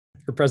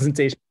her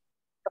presentation.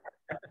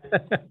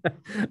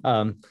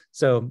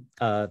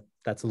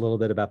 That's a little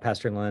bit about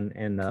Pastor Lund,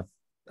 and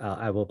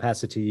I will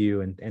pass it to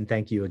you, and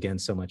thank you again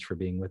so much for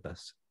being with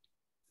us.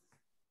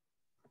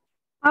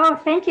 Oh,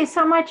 thank you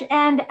so much.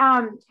 And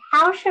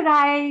how should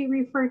I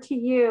refer to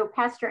you?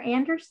 Pastor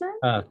Anderson?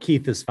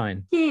 Keith is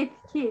fine. Keith.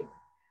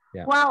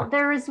 Yeah. Well,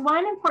 there is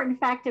one important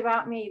fact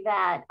about me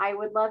that I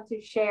would love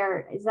to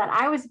share, is that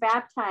I was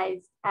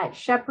baptized at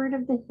Shepherd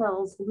of the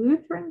Hills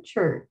Lutheran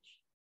Church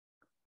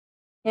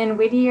in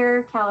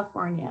Whittier,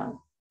 California.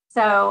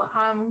 So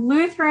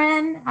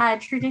Lutheran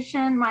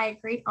tradition, my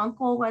great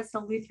uncle was a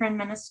Lutheran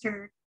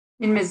minister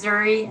in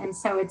Missouri. And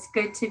so it's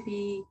good to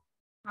be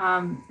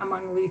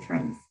among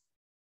Lutherans.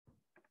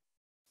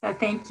 So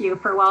thank you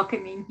for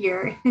welcoming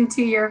here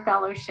into your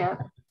fellowship.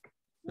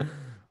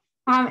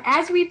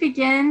 As we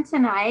begin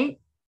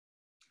tonight,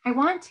 I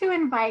want to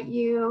invite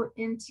you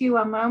into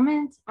a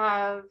moment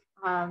of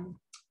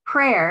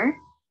prayer,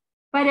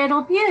 but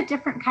it'll be a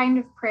different kind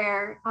of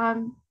prayer.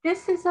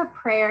 This is a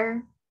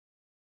prayer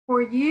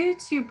for you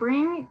to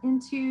bring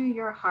into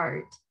your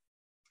heart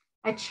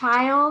a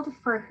child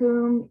for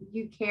whom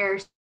you care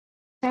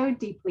so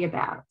deeply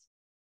about.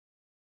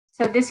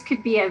 So this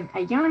could be a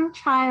young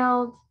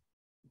child,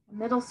 a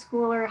middle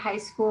schooler, high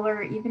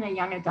schooler, even a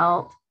young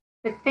adult.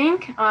 But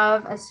think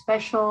of a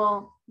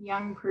special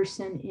young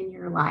person in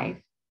your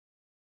life.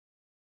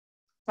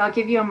 So I'll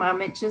give you a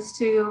moment just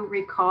to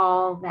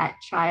recall that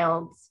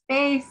child's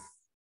face.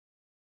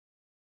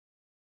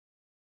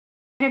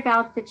 What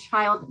about the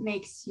child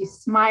makes you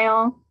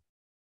smile?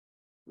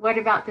 What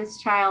about this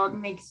child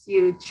makes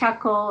you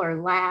chuckle or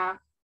laugh?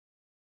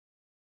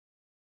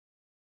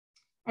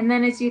 And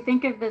then as you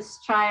think of this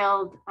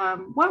child,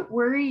 what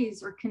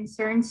worries or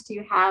concerns do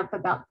you have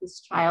about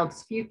this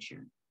child's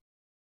future?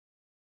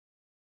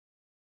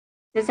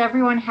 Does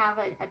everyone have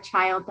a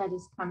child that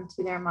has come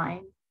to their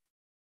mind?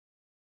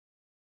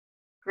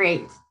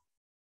 Great.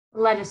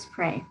 Let us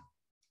pray.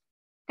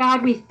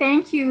 God, we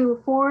thank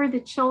you for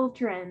the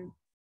children,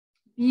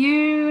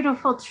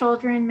 beautiful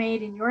children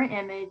made in your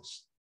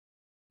image.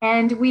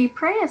 And we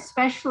pray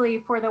especially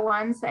for the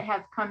ones that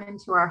have come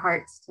into our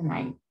hearts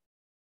tonight.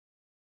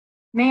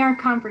 May our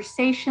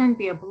conversation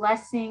be a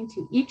blessing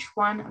to each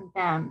one of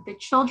them, the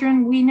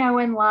children we know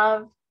and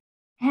love,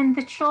 and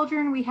the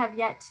children we have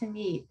yet to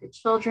meet, the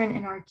children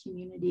in our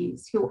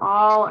communities who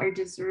all are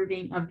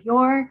deserving of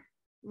your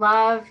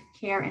love,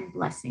 care, and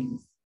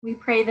blessings. We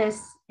pray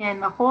this in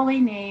the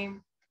holy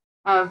name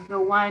of the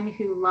one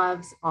who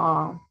loves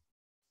all.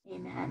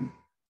 Amen.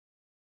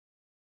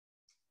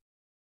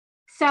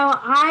 So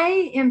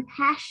I am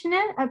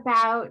passionate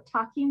about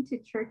talking to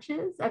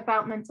churches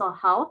about mental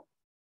health.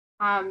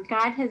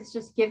 God has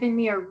just given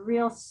me a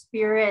real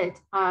spirit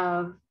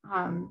of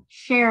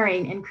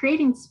sharing and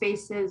creating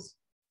spaces,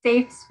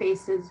 safe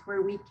spaces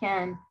where we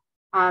can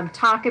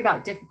talk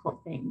about difficult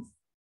things.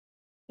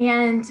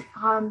 And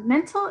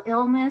mental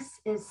illness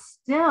is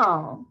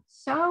still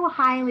so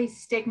highly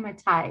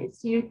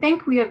stigmatized. You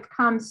think we have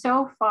come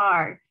so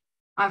far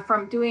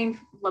from doing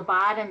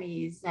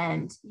lobotomies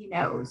and,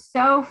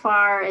 so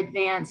far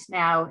advanced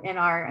now in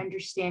our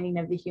understanding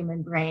of the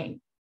human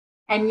brain.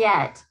 And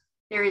yet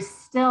there is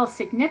still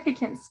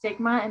significant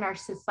stigma in our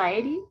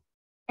society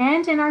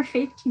and in our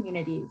faith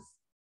communities.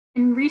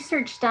 In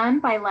research done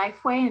by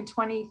Lifeway in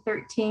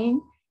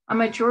 2013, a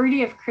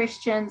majority of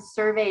Christians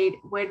surveyed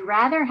would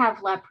rather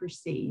have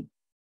leprosy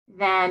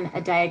than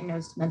a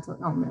diagnosed mental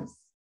illness.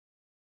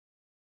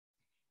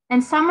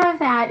 And some of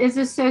that is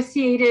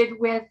associated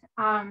with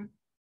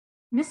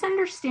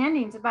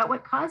misunderstandings about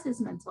what causes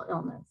mental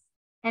illness.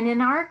 And in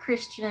our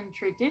Christian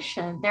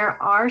tradition,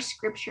 there are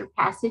scripture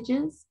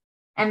passages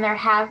and there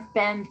have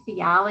been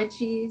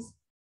theologies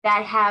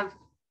that have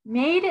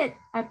made it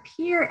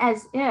appear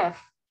as if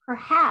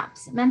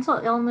perhaps mental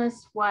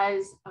illness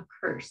was a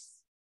curse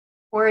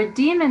or a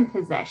demon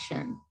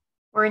possession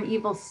or an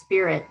evil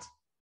spirit,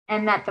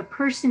 and that the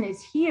person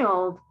is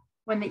healed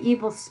when the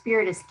evil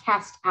spirit is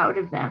cast out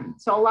of them.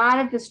 So a lot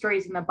of the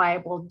stories in the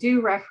Bible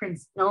do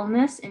reference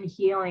illness and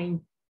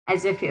healing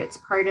as if it's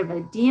part of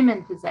a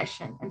demon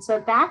possession. And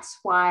so that's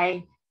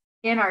why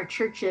in our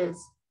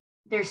churches,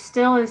 there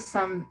still is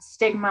some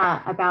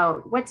stigma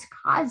about what's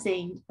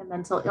causing the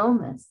mental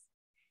illness.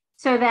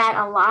 So that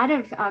a lot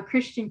of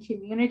Christian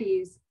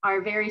communities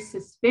are very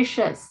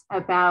suspicious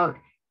about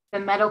the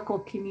medical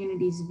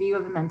community's view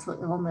of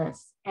mental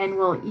illness and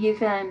will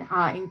even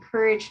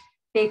encourage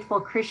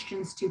faithful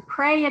Christians to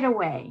pray it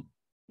away.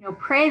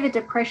 Pray the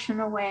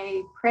depression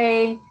away,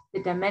 pray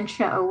the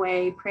dementia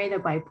away, pray the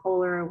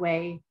bipolar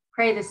away,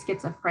 pray the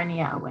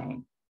schizophrenia away.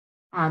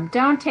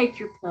 Don't take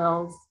your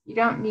pills. You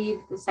don't need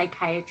the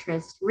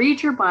psychiatrist.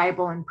 Read your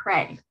Bible and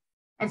pray.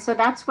 And so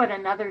that's what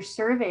another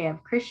survey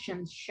of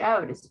Christians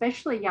showed,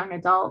 especially young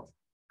adult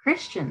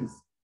Christians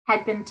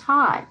had been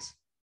taught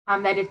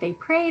that if they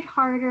prayed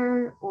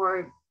harder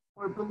or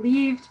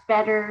believed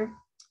better,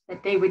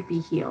 that they would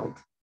be healed.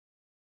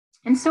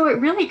 And so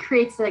it really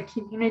creates a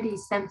community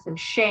sense of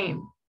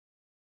shame.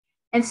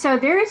 And so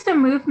there is a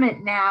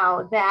movement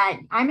now that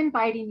I'm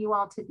inviting you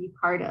all to be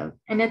part of.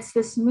 And it's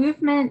this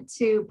movement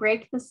to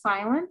break the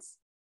silence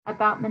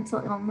about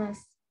mental illness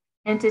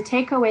and to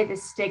take away the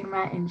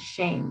stigma and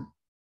shame.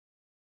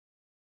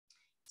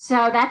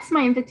 So that's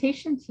my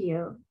invitation to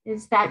you,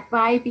 is that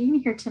by being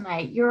here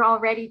tonight, you're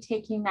already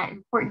taking that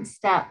important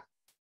step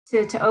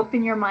to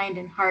open your mind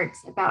and hearts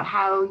about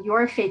how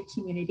your faith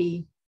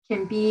community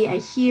can be a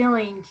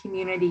healing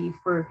community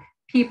for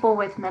people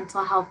with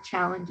mental health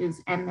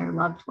challenges and their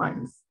loved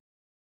ones.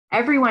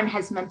 Everyone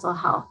has mental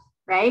health,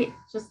 right?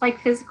 Just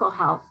like physical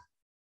health.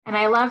 And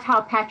I love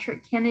how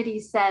Patrick Kennedy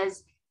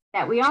says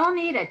that we all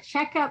need a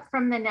checkup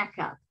from the neck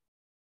up.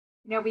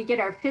 You know, we get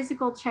our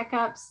physical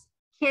checkups.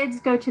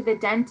 Kids go to the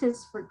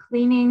dentist for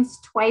cleanings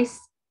twice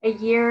a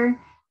year.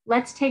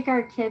 Let's take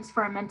our kids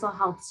for a mental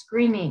health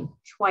screening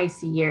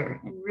twice a year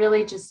and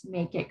really just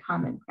make it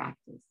common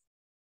practice.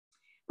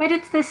 But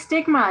it's the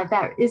stigma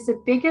that is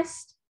the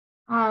biggest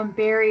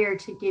barrier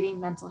to getting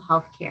mental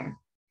health care.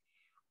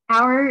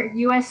 Our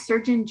US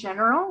Surgeon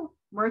General,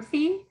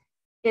 Murthy,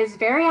 is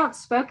very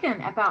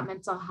outspoken about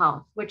mental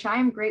health, which I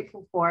am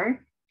grateful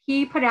for.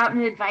 He put out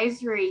an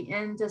advisory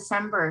in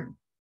December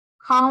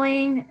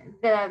calling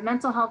the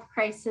mental health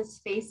crisis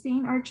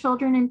facing our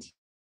children and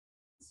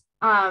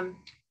teens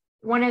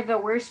one of the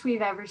worst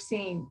we've ever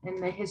seen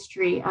in the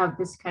history of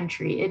this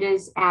country. It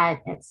is at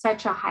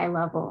such a high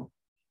level.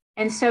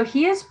 And so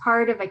he is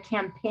part of a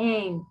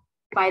campaign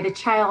by the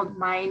Child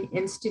Mind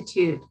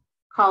Institute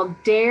called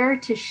Dare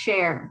to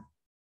Share.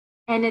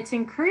 And it's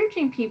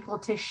encouraging people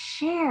to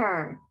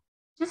share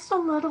just a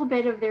little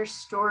bit of their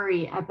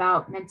story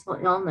about mental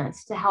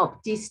illness to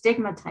help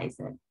destigmatize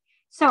it.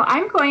 So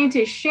I'm going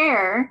to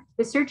share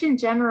the Surgeon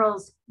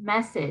General's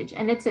message,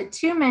 and it's a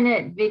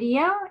 2-minute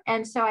video.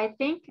 And so I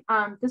think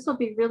this will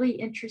be really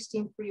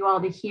interesting for you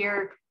all to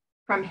hear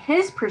from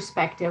his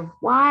perspective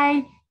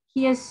why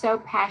he is so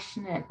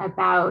passionate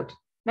about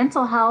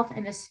mental health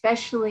and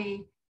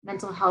especially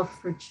mental health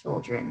for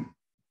children.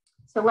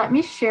 So let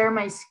me share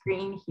my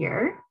screen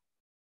here,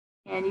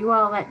 and you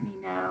all let me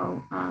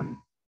know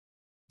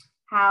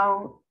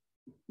how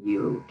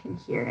you can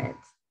hear it.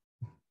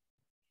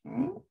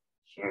 Okay.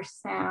 Share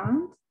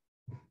sound.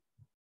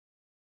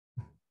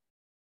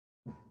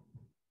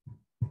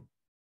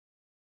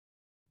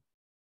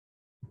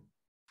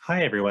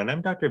 Hi, everyone.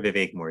 I'm Dr.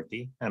 Vivek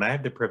Murthy, and I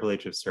have the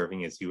privilege of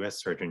serving as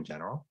U.S. Surgeon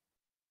General.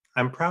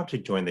 I'm proud to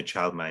join the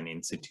Child Mind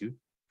Institute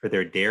for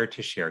their Dare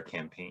to Share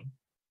campaign,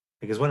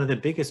 because one of the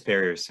biggest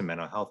barriers to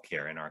mental health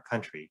care in our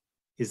country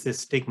is the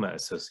stigma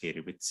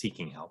associated with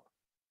seeking help.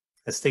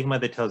 A stigma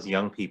that tells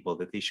young people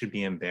that they should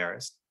be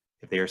embarrassed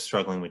if they are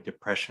struggling with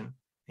depression,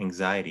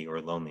 anxiety,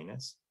 or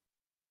loneliness.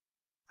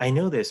 I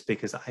know this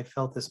because I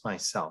felt this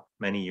myself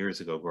many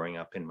years ago growing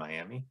up in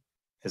Miami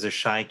as a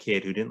shy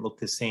kid who didn't look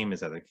the same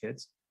as other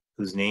kids,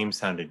 whose names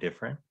sounded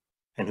different,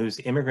 and whose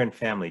immigrant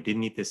family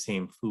didn't eat the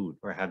same food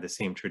or have the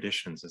same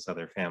traditions as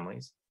other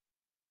families.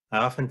 I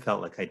often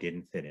felt like I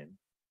didn't fit in.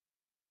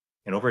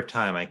 And over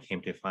time, I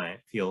came to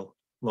feel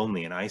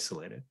lonely and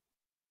isolated.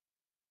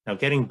 Now,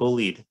 getting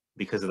bullied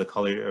because of the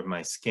color of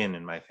my skin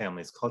and my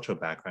family's cultural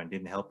background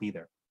didn't help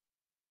either.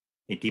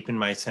 It deepened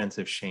my sense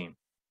of shame.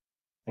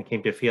 I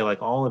came to feel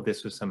like all of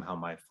this was somehow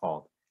my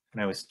fault,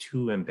 and I was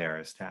too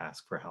embarrassed to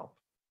ask for help.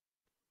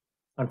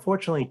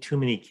 Unfortunately, too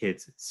many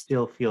kids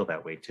still feel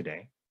that way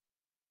today.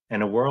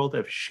 In a world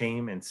of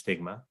shame and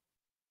stigma,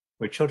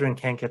 where children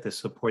can't get the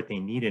support they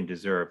need and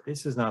deserve,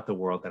 this is not the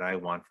world that I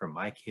want for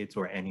my kids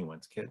or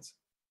anyone's kids.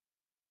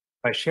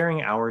 By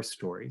sharing our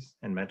stories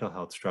and mental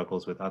health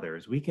struggles with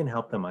others, we can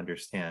help them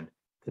understand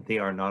that they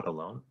are not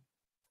alone.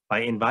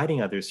 By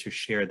inviting others to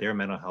share their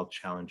mental health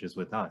challenges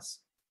with us,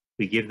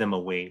 we give them a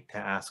way to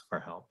ask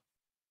for help.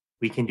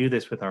 We can do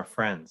this with our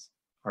friends,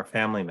 our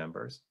family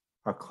members,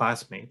 our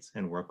classmates,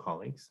 and work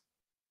colleagues.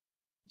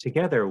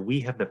 Together,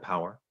 we have the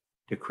power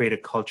to create a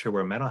culture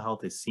where mental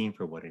health is seen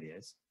for what it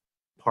is,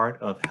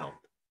 part of health,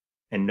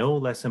 and no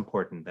less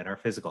important than our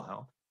physical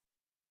health.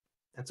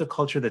 That's a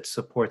culture that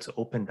supports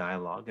open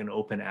dialogue and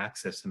open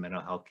access to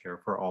mental health care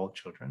for all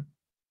children.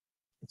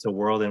 It's a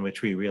world in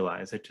which we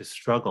realize that to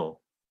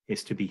struggle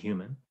is to be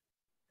human,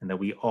 and that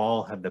we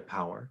all have the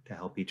power to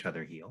help each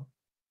other heal.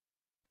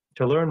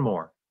 To learn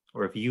more,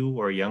 or if you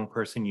or a young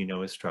person you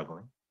know is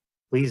struggling,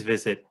 please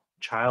visit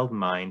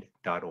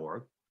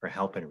childmind.org for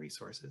help and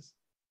resources.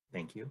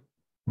 Thank you.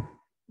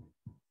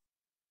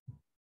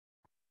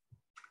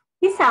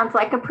 He sounds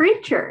like a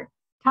preacher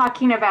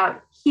talking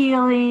about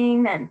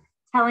healing and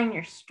telling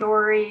your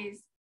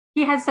stories.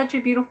 He has such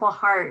a beautiful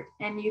heart,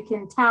 and you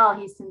can tell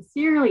he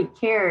sincerely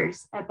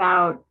cares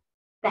about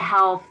the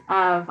health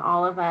of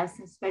all of us,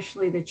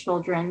 especially the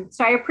children.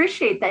 So I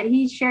appreciate that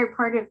he shared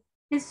part of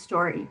his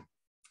story.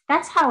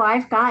 That's how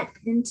I've got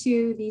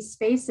into these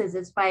spaces,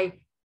 is by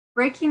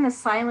breaking the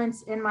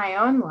silence in my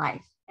own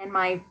life. And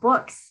my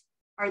books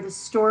are the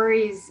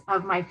stories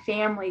of my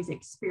family's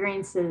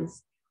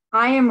experiences.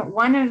 I am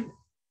one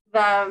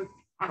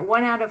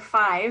out of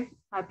 5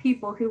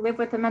 people who live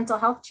with a mental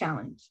health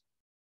challenge.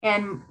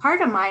 And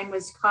part of mine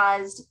was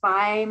caused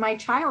by my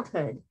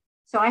childhood.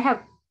 So I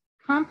have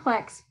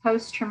complex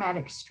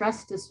post-traumatic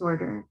stress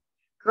disorder,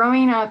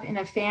 growing up in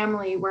a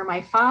family where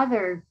my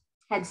father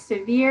had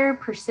severe,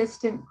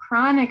 persistent,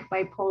 chronic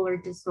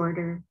bipolar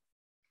disorder.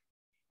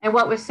 And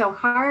what was so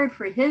hard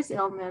for his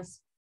illness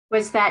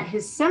was that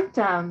his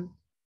symptom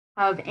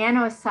of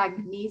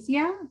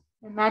anosognosia,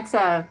 and that's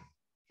a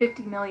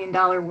 $50 million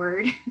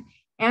word.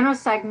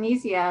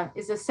 Anosognosia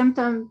is a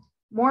symptom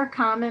more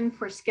common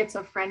for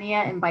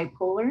schizophrenia and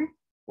bipolar,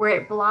 where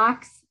it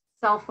blocks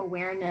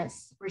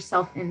self-awareness or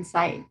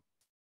self-insight.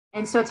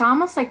 And so it's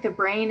almost like the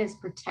brain is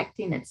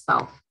protecting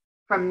itself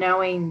from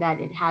knowing that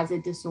it has a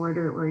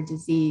disorder or a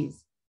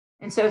disease.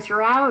 And so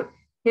throughout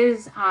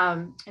his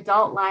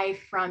adult life,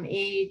 from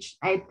age,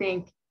 I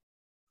think,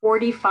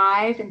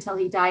 45 until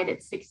he died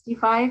at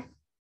 65,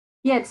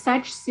 he had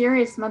such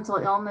serious mental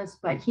illness,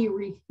 but he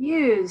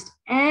refused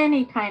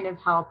any kind of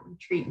help or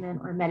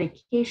treatment or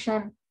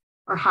medication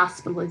or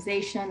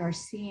hospitalization or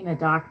seeing a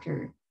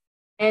doctor.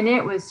 And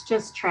it was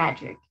just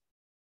tragic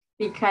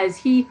because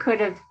he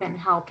could have been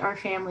helped. Our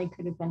family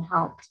could have been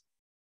helped.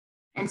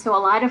 And so a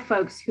lot of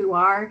folks who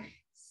are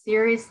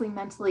seriously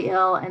mentally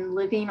ill and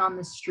living on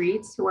the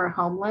streets, who are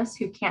homeless,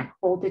 who can't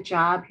hold a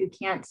job, who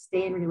can't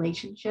stay in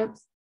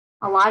relationships,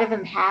 a lot of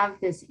them have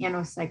this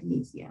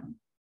anosognosia.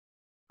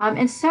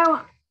 And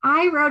so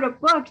I wrote a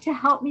book to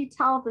help me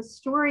tell the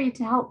story,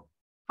 to help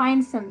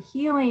find some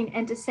healing,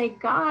 and to say,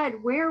 God,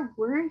 where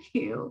were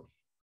you?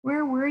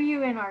 Where were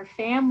you in our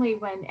family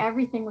when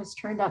everything was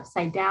turned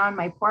upside down?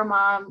 My poor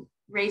mom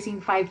raising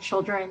 5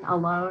 children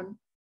alone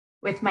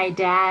with my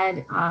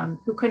dad,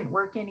 who couldn't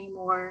work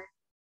anymore.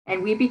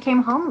 And we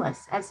became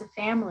homeless as a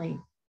family.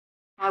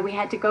 We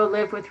had to go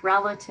live with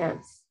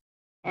relatives.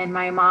 And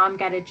my mom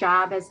got a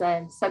job as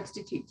a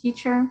substitute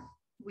teacher.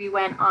 We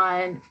went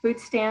on food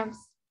stamps.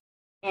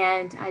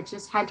 And I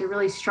just had to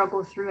really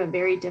struggle through a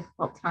very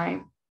difficult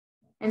time.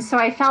 And so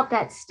I felt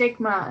that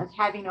stigma of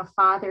having a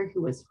father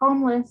who was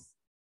homeless,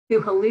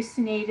 who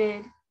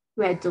hallucinated,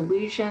 who had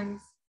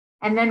delusions,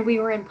 and then we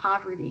were in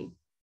poverty.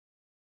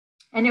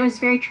 And it was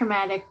very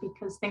traumatic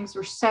because things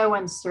were so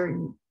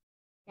uncertain.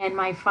 And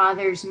my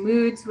father's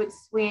moods would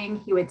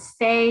swing. He would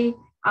say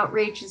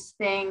outrageous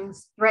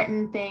things,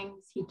 threaten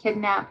things. He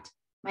kidnapped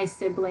my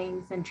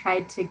siblings and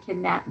tried to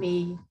kidnap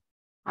me.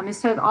 And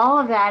so all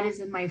of that is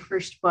in my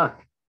first book.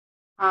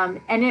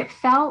 And it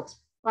felt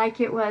like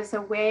it was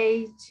a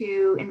way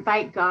to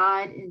invite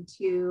God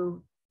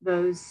into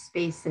those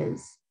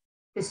spaces,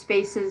 the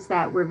spaces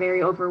that were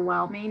very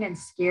overwhelming and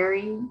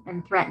scary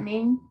and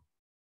threatening.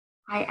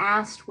 I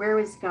asked, where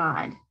was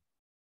God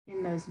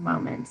in those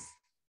moments?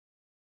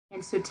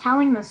 And so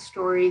telling the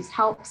stories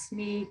helps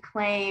me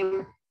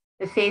claim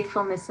the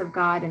faithfulness of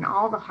God in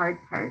all the hard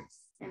parts.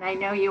 And I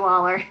know you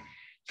all are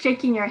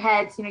shaking your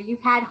heads. You know,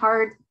 you've had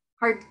hard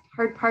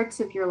parts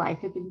of your life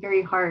have been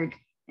very hard.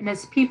 And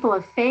as people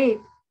of faith,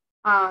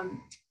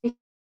 it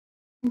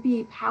can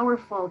be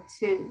powerful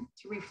to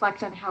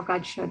reflect on how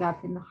God showed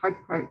up in the hard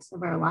parts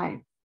of our life.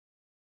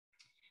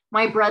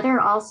 My brother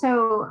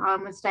also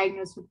was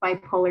diagnosed with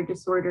bipolar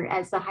disorder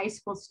as a high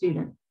school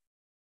student.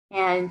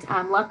 And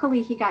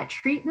luckily he got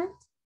treatment,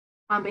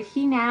 but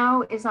he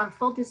now is on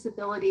full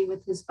disability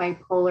with his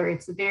bipolar.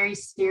 It's a very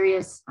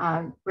serious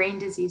brain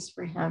disease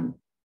for him.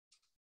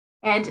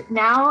 And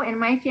now in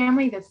my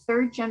family, the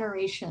 3rd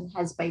generation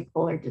has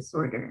bipolar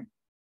disorder.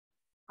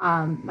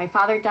 My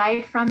father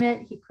died from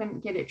it. He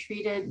couldn't get it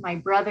treated. My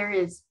brother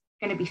is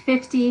going to be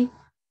 50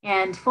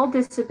 and full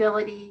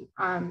disability.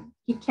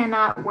 He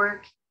cannot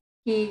work.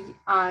 He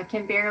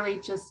can barely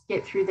just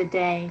get through the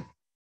day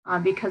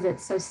because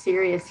it's so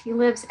serious. He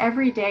lives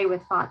every day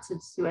with thoughts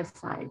of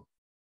suicide.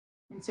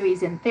 And so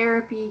he's in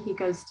therapy. He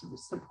goes to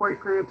support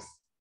groups.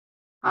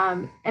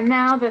 And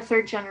now the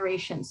 3rd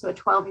generation, so a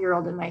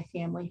 12-year-old in my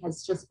family,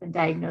 has just been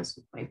diagnosed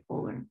with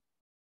bipolar.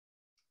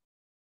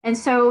 And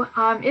so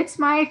it's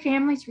my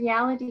family's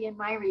reality and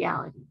my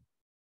reality.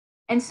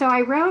 And so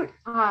I wrote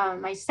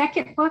my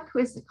second book,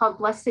 was called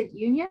Blessed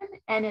Union.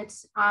 And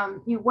it's,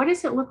 what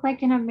does it look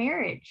like in a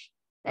marriage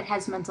that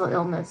has mental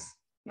illness?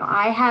 You know,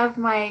 I have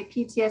my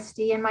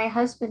PTSD and my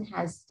husband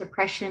has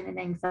depression and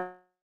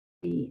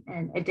anxiety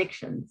and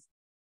addictions.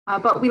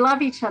 But we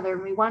love each other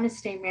and we want to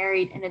stay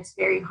married, and it's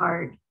very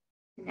hard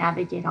to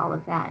navigate all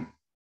of that.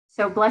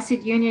 So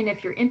Blessed Union,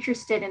 if you're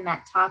interested in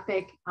that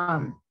topic,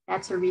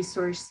 that's a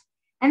resource.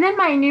 And then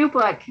my new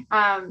book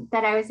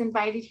that I was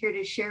invited here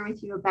to share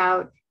with you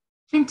about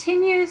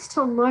continues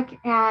to look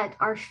at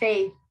our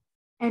faith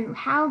and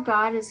how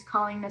God is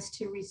calling us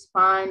to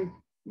respond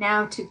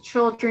now to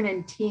children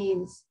and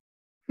teens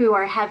who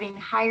are having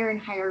higher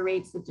and higher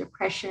rates of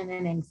depression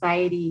and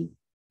anxiety,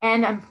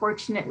 and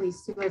unfortunately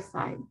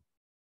suicide.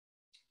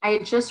 I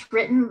had just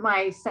written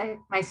my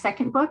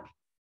second book,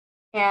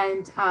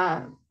 and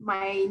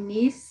my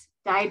niece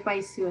died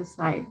by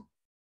suicide.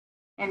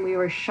 And we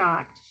were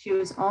shocked. She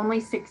was only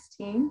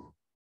 16.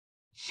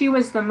 She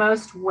was the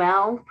most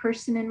well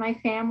person in my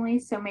family.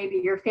 So maybe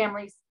your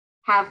families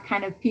have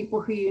kind of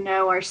people who you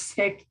know are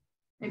sick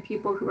and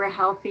people who are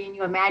healthy, and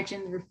you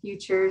imagine their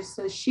futures.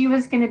 So she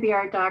was going to be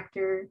our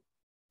doctor.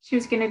 She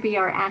was going to be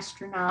our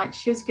astronaut.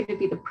 She was going to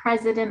be the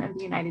president of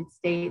the United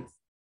States,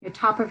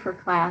 top of her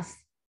class.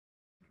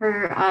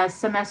 Her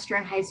semester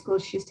in high school,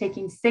 she was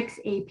taking 6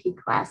 AP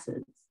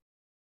classes.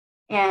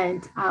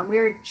 And our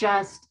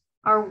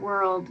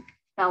world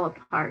fell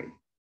apart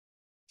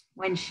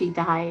when she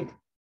died.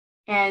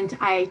 And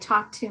I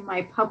talked to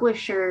my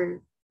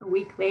publisher a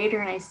week later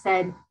and I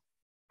said,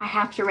 I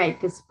have to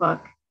write this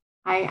book.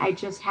 I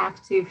just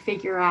have to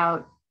figure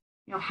out,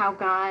 how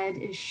God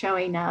is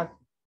showing up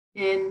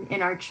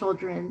in our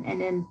children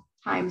and in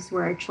times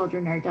where our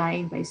children are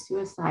dying by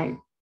suicide.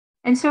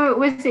 And so it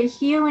was a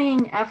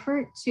healing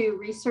effort to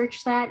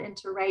research that and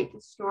to write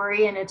the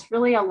story. And it's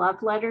really a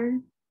love letter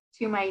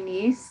to my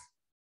niece.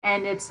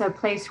 And it's a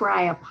place where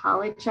I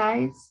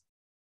apologize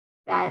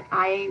that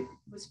I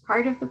was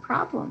part of the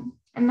problem.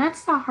 And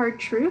that's the hard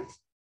truth,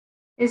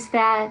 is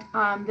that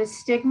the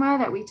stigma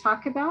that we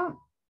talk about,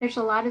 there's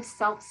a lot of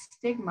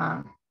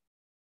self-stigma.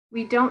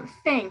 We don't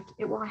think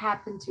it will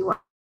happen to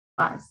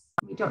us.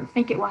 We don't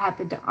think it will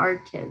happen to our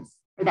kids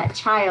or that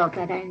child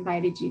that I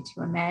invited you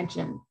to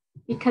imagine,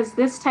 because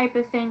this type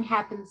of thing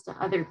happens to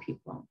other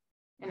people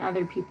and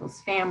other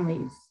people's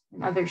families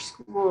and other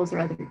schools or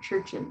other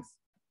churches.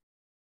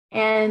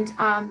 And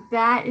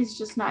that is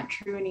just not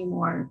true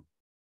anymore.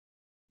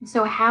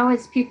 So how,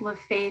 as people of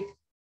faith,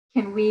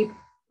 can we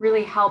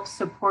really help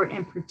support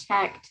and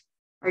protect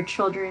our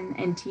children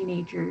and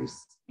teenagers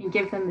and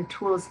give them the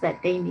tools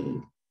that they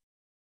need?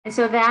 And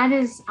so that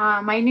is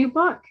my new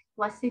book,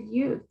 Blessed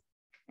Youth.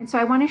 And so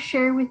I want to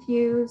share with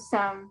you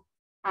some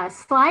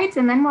slides,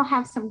 and then we'll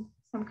have some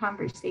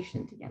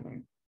conversation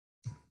together.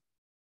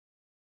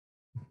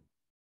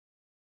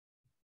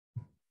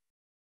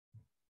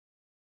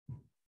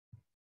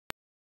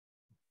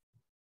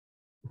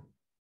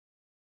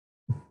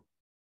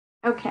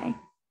 Okay,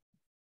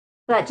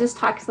 so that just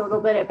talks a little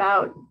bit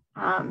about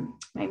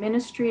my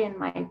ministry and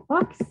my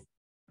books.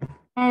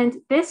 And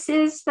this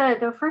is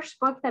the first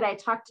book that I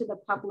talked to the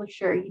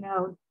publisher,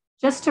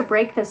 just to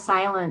break the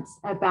silence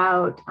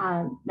about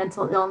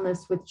mental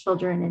illness with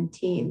children and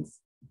teens.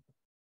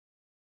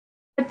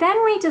 But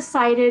then we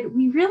decided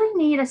we really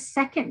need a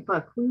second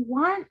book. We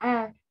want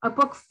a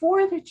book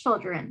for the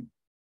children,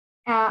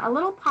 a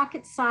little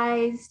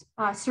pocket-sized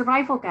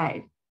survival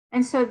guide.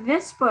 And so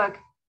this book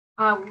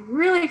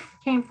really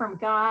came from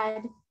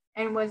God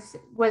and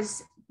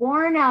was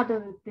born out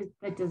of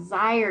the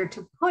desire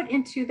to put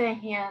into the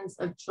hands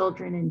of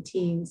children and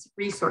teens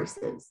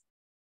resources.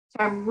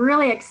 So I'm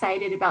really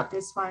excited about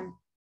this one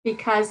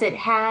because it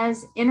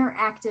has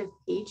interactive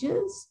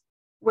pages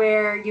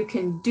where you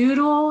can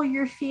doodle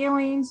your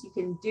feelings. You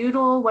can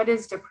doodle, what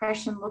does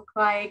depression look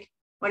like?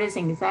 What does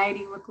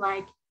anxiety look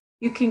like?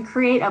 You can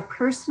create a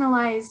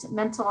personalized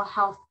mental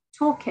health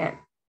toolkit.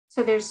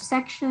 So there's a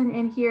section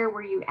in here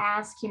where you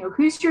ask,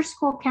 who's your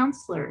school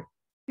counselor?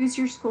 Who's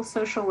your school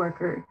social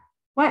worker?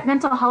 What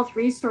mental health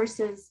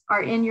resources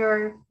are in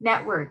your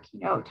network?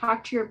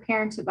 Talk to your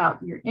parents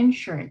about your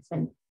insurance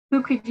and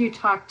who could you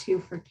talk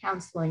to for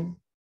counseling?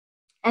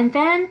 And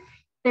then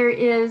there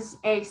is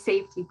a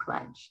safety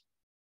pledge.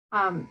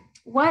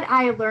 What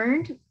I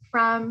learned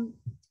from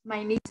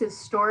my niece's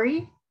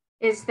story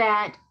is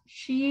that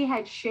she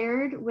had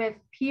shared with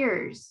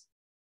peers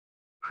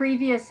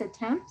previous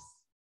attempts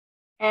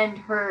and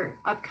her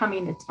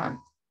upcoming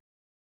attempt.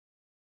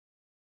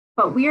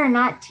 But we are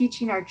not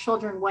teaching our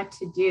children what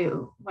to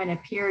do when a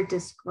peer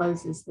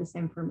discloses this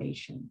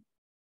information.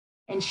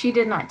 And she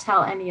did not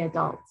tell any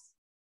adults.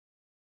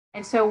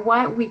 And so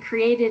what we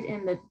created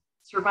in the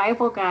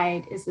survival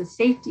guide is a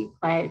safety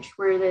pledge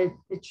where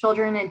the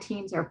children and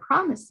teens are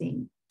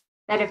promising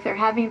that if they're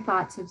having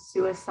thoughts of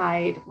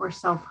suicide or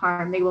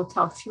self-harm, they will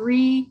tell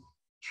 3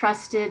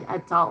 trusted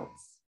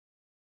adults.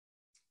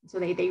 So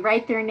they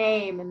write their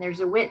name and there's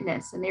a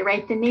witness, and they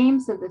write the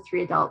names of the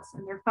 3 adults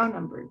and their phone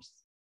numbers.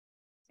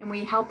 And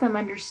we help them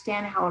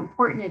understand how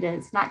important it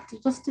is, not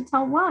just to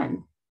tell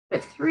 1,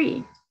 but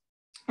 3.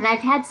 And I've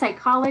had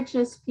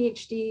psychologists,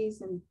 PhDs,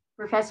 and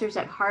professors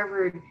at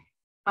Harvard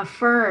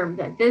affirm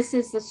that this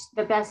is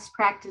the best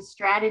practice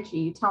strategy.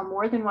 You tell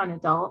more than 1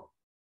 adult.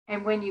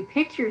 And when you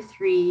pick your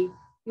 3,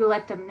 you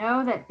let them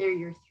know that they're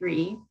your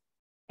 3.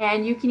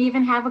 And you can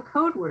even have a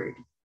code word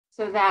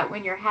so that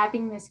when you're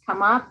having this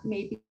come up,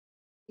 maybe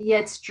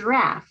it's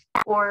giraffe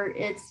or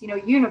it's,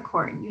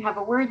 unicorn. You have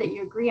a word that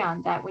you agree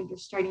on that when you're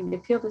starting to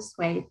feel this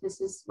way,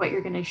 this is what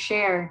you're going to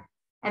share.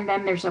 And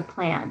then there's a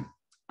plan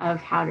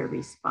of how to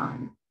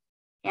respond.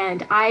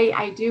 And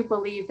I do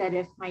believe that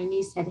if my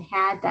niece had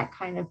had that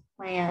kind of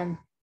plan,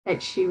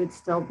 that she would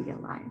still be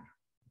alive.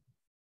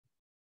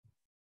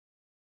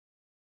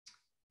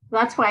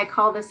 That's why I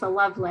call this a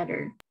love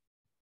letter.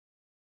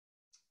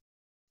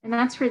 And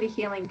that's where the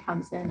healing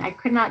comes in. I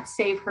could not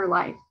save her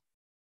life,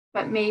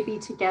 but maybe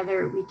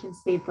together we can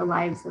save the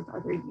lives of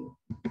other youth.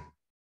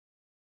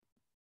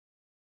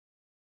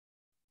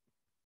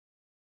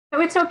 So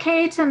it's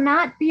okay to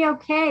not be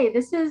okay.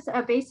 This is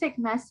a basic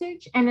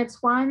message, and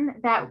it's one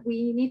that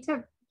we need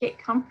to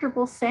get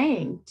comfortable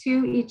saying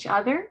to each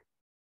other.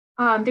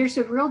 There's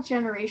a real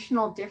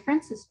generational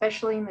difference,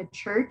 especially in the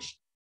church.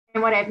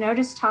 And what I've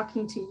noticed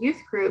talking to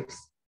youth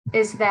groups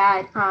is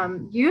that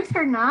youth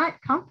are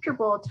not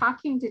comfortable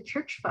talking to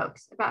church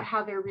folks about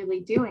how they're really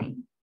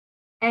doing.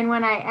 And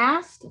when I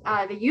asked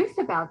the youth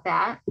about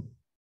that,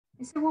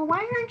 I said, well,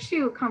 why aren't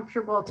you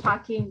comfortable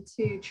talking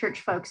to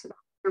church folks about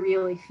how you're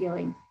really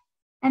feeling?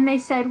 And they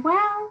said,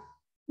 well,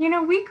 you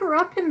know, we grew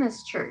up in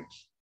this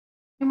church.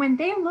 And when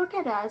they look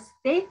at us,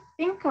 they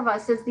think of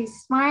us as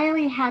these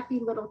smiley, happy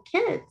little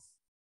kids.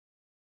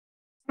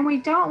 And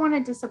we don't want to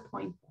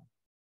disappoint them.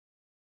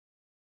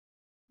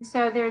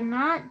 So they're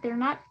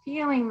not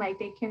feeling like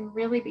they can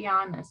really be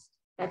honest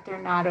that they're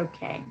not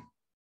okay.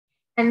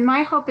 And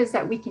my hope is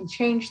that we can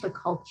change the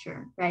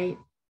culture, right?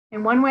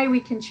 And one way we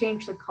can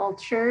change the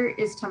culture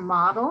is to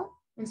model.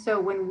 And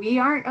so when we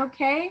aren't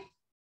okay,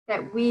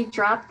 that we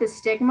drop the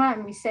stigma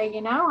and we say,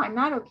 you know, I'm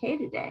not okay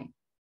today.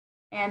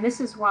 And this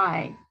is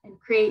why, and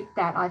create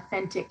that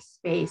authentic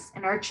space.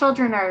 And our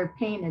children are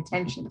paying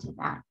attention to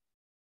that.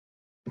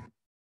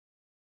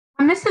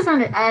 And this is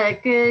a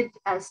good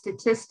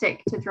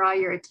statistic to draw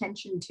your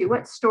attention to.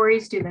 What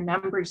stories do the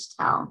numbers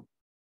tell?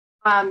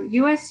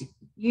 US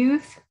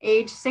youth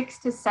age 6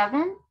 to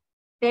 7,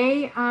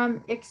 they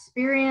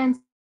experience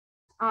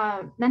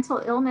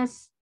mental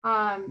illness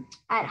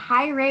at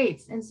high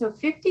rates. And so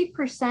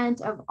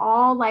 50% of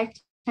all lifetime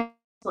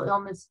mental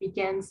illness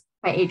begins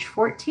by age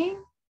 14.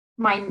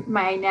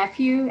 My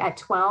nephew at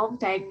 12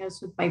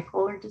 diagnosed with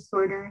bipolar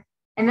disorder.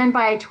 And then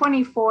by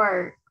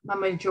 24, a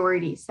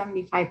majority,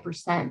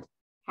 75%,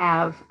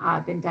 have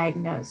been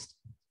diagnosed.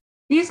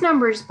 These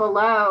numbers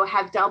below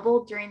have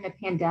doubled during the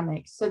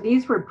pandemic. So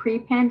these were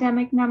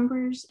pre-pandemic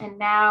numbers. And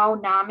now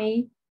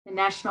NAMI, the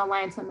National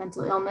Alliance on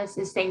Mental Illness,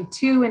 is saying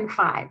 2 and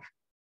 5.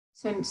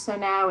 So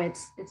now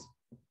it's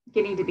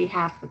getting to be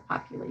half the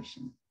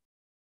population.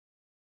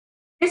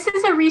 This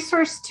is a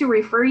resource to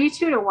refer you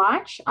to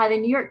watch. The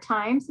New York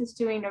Times is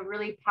doing a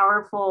really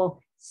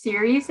powerful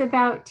series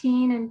about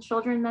teen and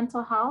children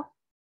mental health.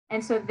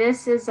 And so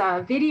this is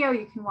a video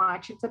you can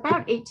watch. It's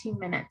about 18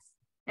 minutes.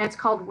 And it's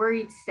called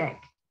Worried Sick,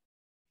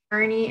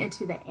 Journey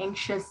into the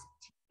Anxious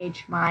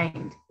Teenage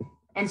Mind.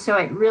 And so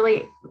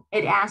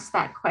it asks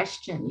that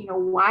question, you know,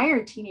 why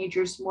are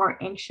teenagers more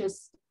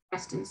anxious,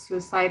 depressed, and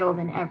suicidal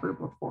than ever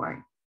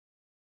before?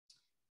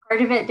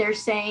 Part of it, they're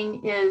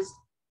saying, is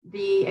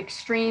the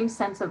extreme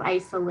sense of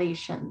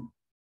isolation,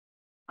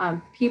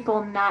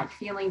 people not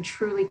feeling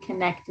truly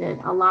connected,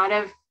 a lot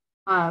of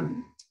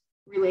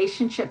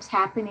relationships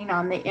happening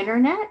on the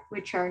internet,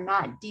 which are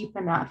not deep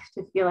enough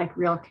to feel like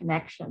real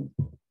connection.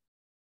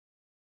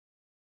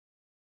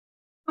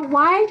 So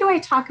why do I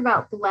talk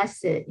about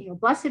blessed? You know,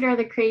 blessed are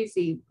the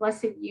crazy,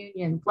 blessed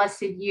union,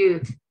 blessed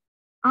youth.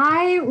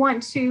 I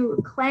want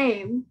to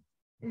claim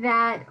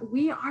that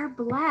we are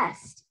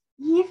blessed,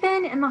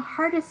 even in the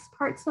hardest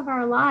parts of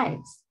our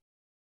lives.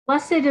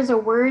 Blessed is a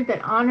word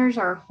that honors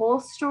our whole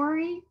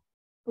story.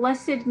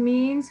 Blessed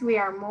means we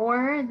are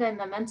more than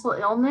the mental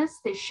illness,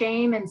 the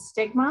shame and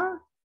stigma.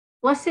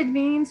 Blessed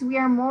means we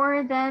are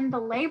more than the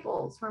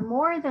labels, we're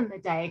more than the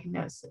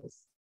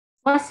diagnosis.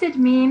 Blessed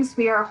means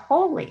we are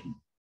holy.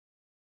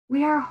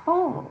 We are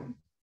whole.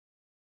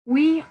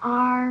 We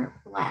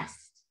are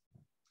blessed.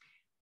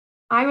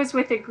 I was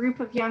with a group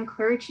of young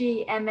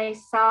clergy and they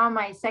saw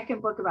my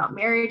second book about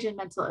marriage and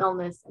mental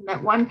illness, and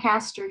that one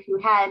pastor who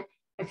had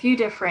he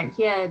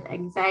had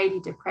anxiety,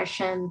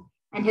 depression,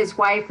 and his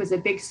wife was a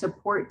big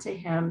support to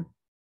him.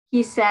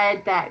 He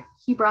said that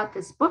he brought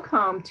this book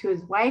home to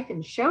his wife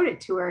and showed it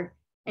to her,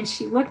 and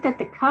she looked at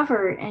the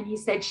cover and he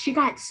said she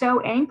got so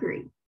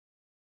angry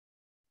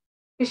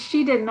because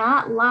she did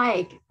not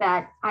like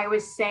that I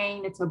was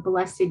saying it's a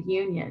blessed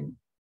union,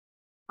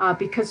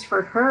 because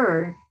for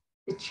her,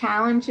 the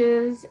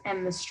challenges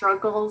and the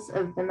struggles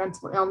of the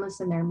mental illness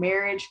in their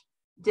marriage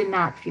did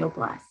not feel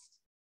blessed.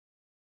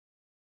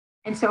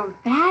 And so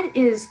that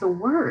is the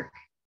work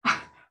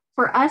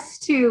for us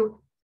to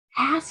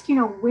ask, you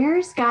know,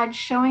 where's God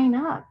showing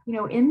up, you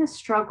know, in the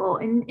struggle,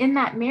 in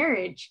that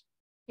marriage,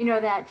 you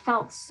know, that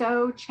felt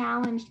so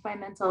challenged by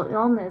mental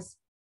illness.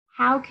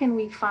 How can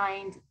we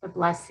find the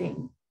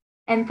blessing?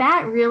 And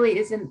that really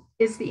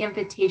is the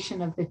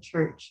invitation of the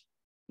church.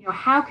 You know,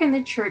 how can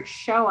the church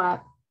show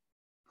up,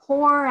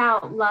 pour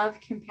out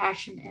love,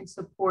 compassion, and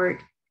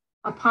support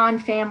upon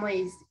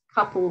families,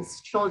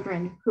 couples,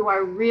 children who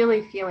are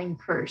really feeling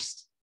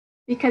cursed?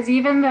 Because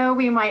even though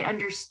we might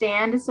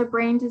understand it's a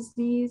brain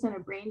disease and a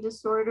brain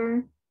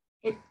disorder,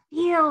 it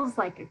feels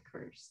like a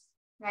curse,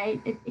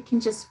 right? It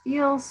can just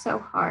feel so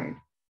hard.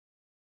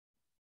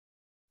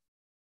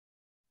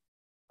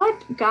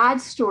 What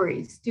God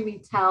stories do we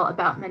tell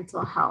about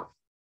mental health?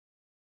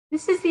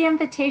 This is the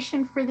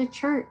invitation for the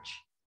church,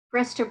 for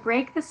us to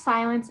break the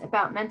silence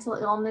about mental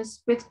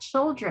illness with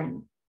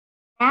children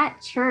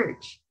at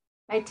church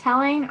by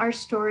telling our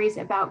stories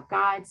about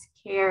God's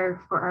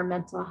care for our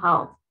mental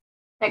health,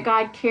 that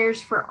God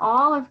cares for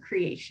all of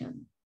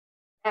creation,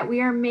 that we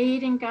are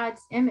made in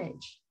God's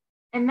image.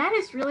 And that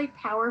is really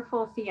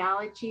powerful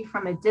theology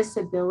from a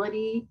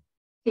disability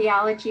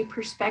theology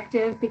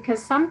perspective, because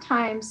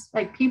sometimes,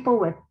 like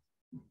people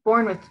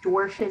born with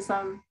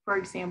dwarfism, for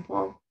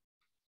example,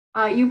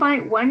 You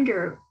might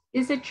wonder,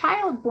 is a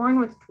child born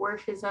with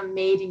dwarfism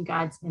made in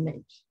God's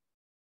image?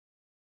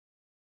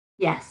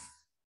 Yes.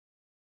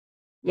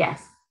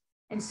 Yes.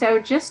 And so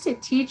just to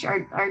teach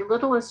our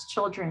littlest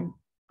children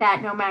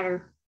that no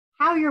matter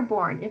how you're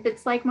born, if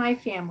it's like my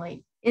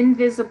family,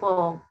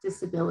 invisible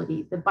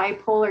disability, the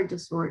bipolar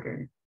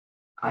disorder,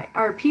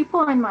 are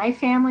people in my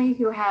family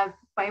who have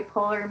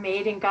bipolar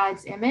made in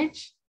God's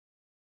image?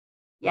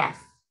 Yes.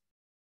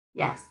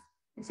 Yes.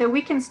 And so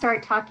we can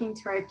start talking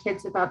to our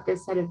kids about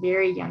this at a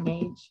very young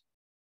age.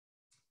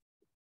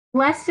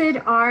 Blessed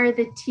are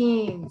the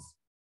teens.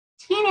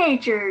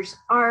 Teenagers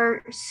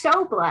are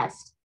so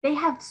blessed. They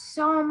have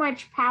so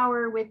much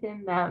power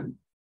within them,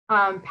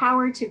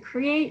 power to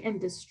create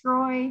and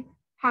destroy,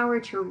 power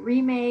to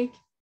remake,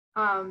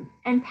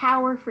 and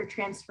power for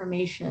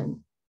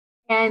transformation.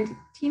 And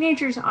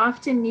teenagers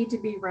often need to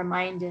be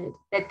reminded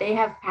that they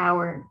have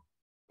power,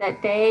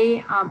 that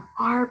they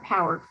are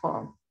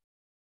powerful,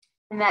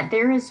 and that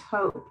there is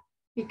hope,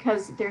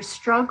 because their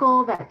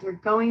struggle that they're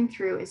going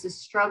through is a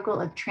struggle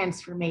of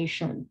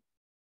transformation.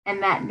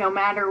 And that no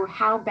matter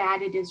how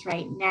bad it is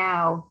right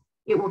now,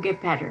 it will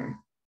get better,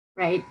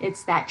 right?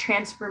 It's that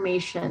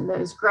transformation,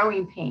 those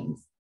growing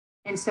pains.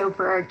 And so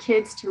for our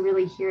kids to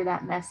really hear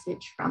that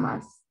message from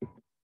us.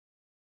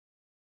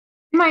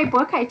 In my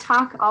book, I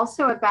talk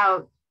also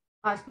about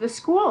the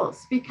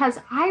schools, because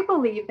I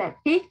believe that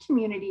faith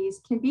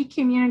communities can be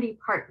community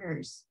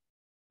partners,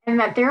 and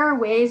that there are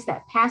ways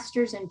that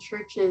pastors and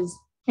churches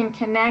can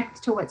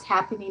connect to what's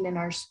happening in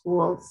our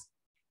schools.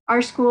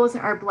 Our schools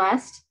are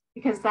blessed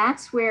because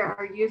that's where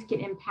our youth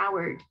get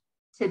empowered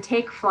to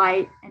take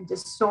flight and to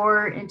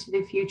soar into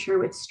the future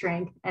with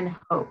strength and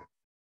hope.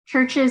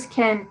 Churches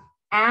can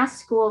ask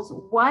schools,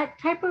 what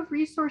type of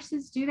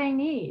resources do they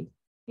need?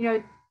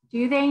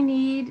 Do they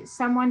need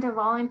someone to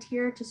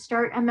volunteer to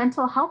start a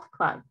mental health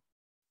club?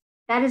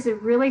 That is a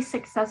really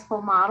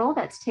successful model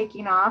that's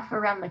taking off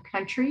around the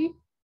country,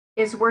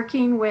 is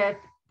working with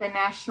the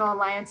National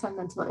Alliance on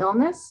Mental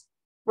Illness,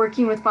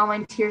 working with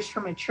volunteers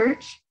from a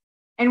church,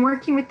 and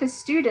working with the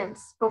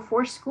students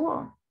before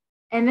school.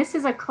 And this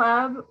is a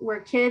club where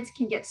kids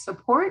can get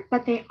support,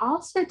 but they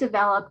also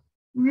develop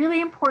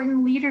really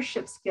important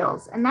leadership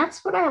skills. And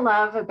that's what I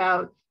love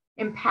about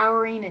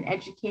empowering and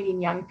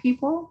educating young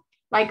people,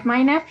 like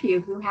my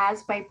nephew who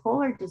has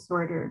bipolar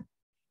disorder.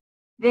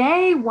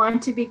 They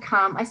want to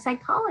become a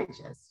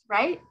psychologist,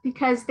 right?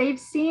 Because they've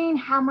seen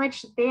how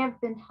much they have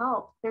been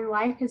helped. Their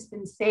life has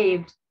been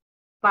saved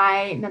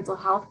by mental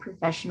health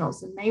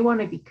professionals, and they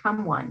want to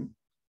become one.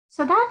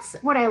 So that's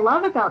what I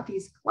love about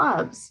these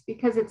clubs,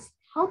 because it's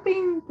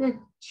helping the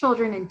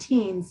children and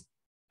teens,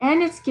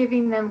 and it's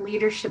giving them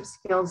leadership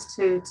skills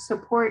to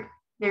support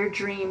their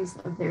dreams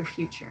of their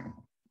future.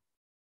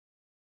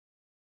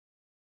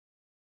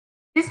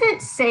 Is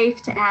it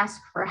safe to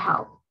ask for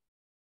help?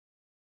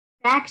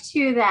 Back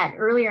to that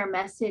earlier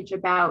message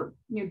about,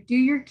 do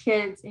your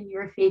kids in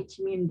your faith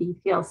community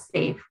feel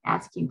safe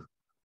asking,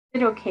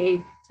 is it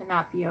okay to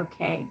not be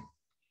okay?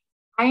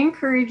 I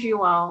encourage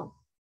you all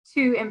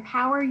to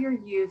empower your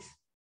youth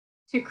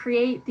to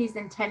create these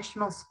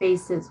intentional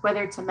spaces,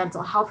 whether it's a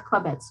mental health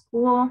club at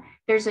school.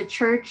 There's a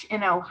church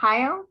in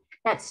Ohio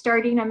that's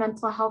starting a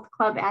mental health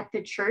club at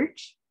the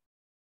church.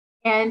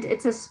 And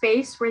it's a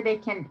space where they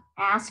can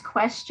ask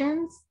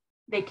questions,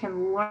 they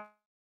can learn,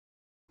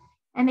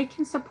 and they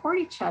can support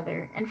each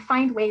other and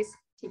find ways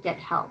to get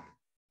help.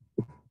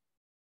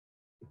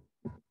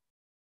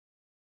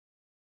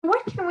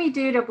 What can we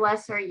do to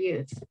bless our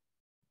youth?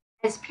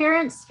 As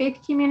parents, faith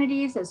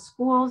communities, as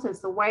schools,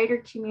 as the wider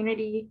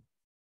community,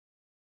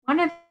 one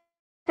of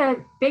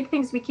the big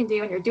things we can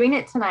do, and you're doing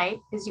it tonight,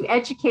 is you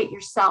educate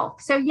yourself.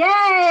 So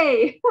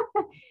yay,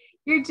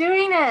 you're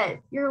doing it.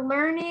 You're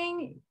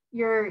learning,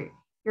 you're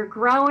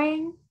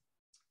growing.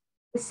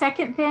 The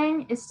second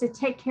thing is to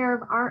take care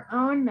of our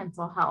own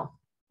mental health.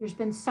 There's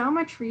been so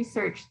much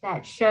research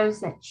that shows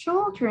that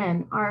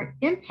children are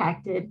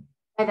impacted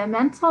by the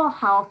mental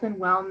health and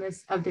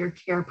wellness of their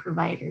care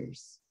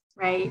providers,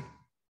 right?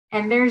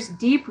 And there's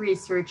deep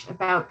research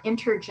about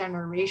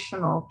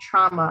intergenerational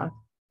trauma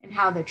and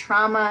how the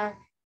trauma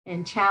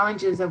and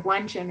challenges of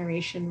one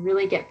generation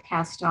really get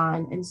passed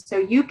on. And so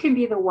you can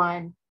be the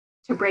one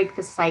to break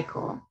the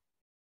cycle.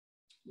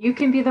 You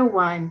can be the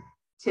one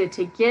to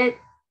get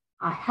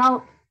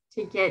help,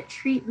 to get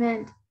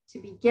treatment, to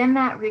begin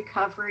that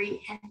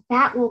recovery, and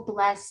that will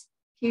bless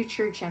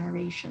future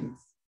generations.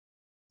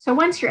 So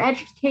once you're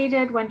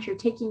educated, once you're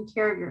taking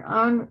care of your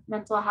own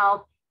mental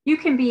health, you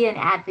can be an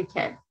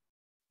advocate.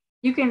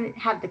 You can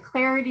have the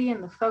clarity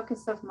and the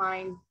focus of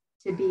mind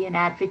to be an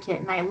advocate.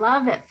 And I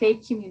love that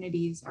faith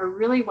communities are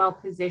really well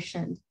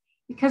positioned,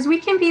 because we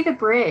can be the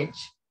bridge.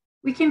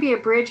 We can be a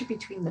bridge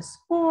between the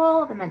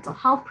school, the mental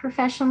health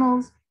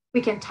professionals.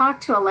 We can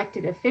talk to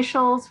elected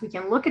officials. We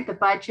can look at the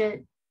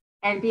budget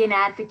and be an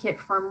advocate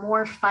for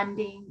more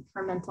funding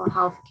for mental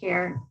health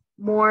care,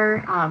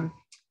 more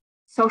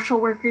social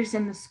workers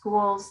in the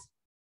schools.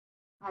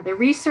 The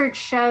research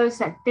shows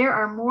that there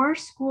are more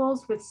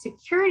schools with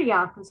security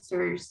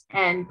officers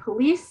and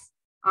police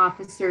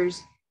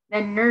officers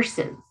than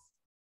nurses.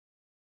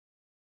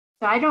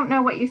 So I don't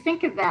know what you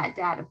think of that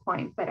data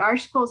point, but our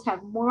schools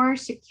have more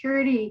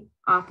security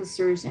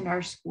officers in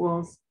our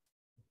schools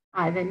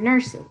than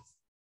nurses.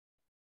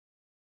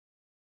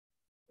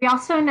 We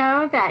also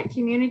know that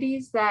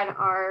communities that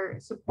are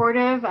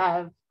supportive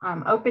of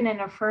open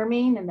and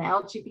affirming in the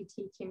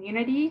LGBT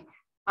community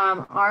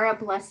are a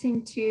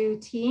blessing to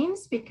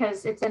teens,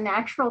 because it's a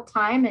natural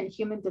time in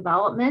human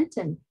development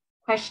and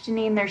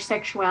questioning their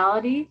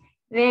sexuality.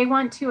 They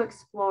want to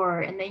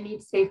explore and they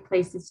need safe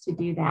places to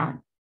do that.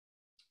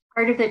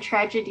 Part of the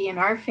tragedy in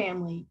our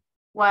family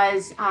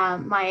was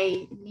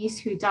my niece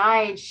who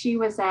died. She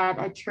was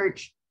at a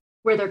church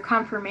where their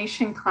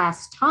confirmation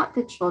class taught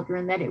the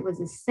children that it was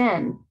a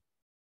sin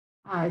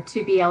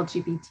to be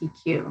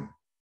LGBTQ.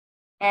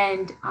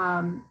 And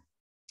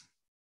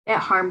it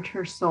harmed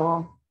her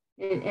soul.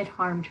 It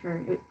harmed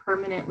her. It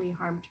permanently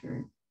harmed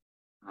her.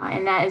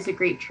 And that is a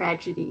great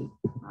tragedy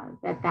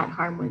that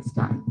harm was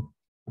done.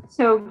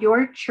 So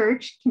your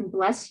church can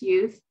bless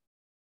youth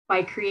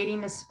by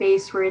creating a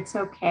space where it's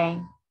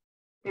okay.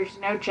 There's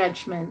no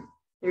judgment.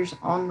 There's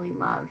only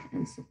love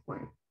and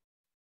support.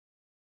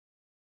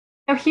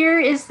 So here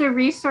is the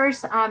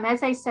resource.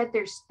 As I said,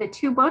 there's the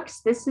 2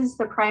 books. This is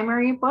the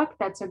primary book.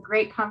 That's a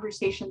great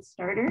conversation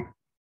starter.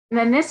 And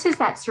then this is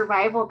that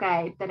survival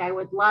guide that I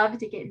would love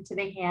to get into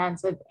the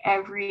hands of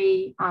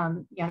every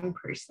young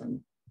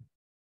person.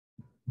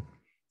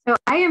 So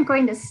I am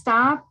going to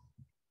stop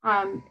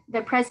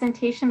the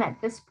presentation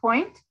at this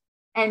point.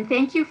 And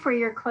thank you for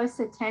your close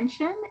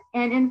attention,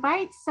 and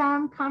invite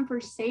some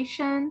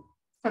conversation,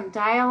 some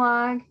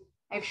dialogue.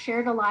 I've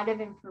shared a lot of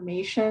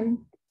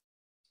information.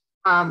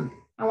 I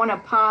want to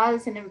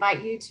pause and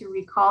invite you to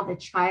recall the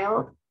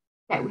child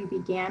that we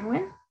began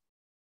with.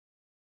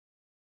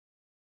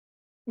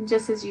 And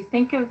just as you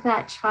think of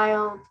that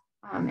child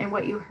and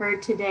what you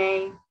heard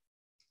today,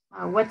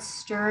 what's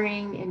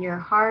stirring in your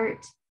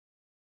heart,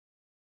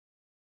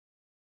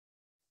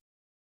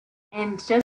 and just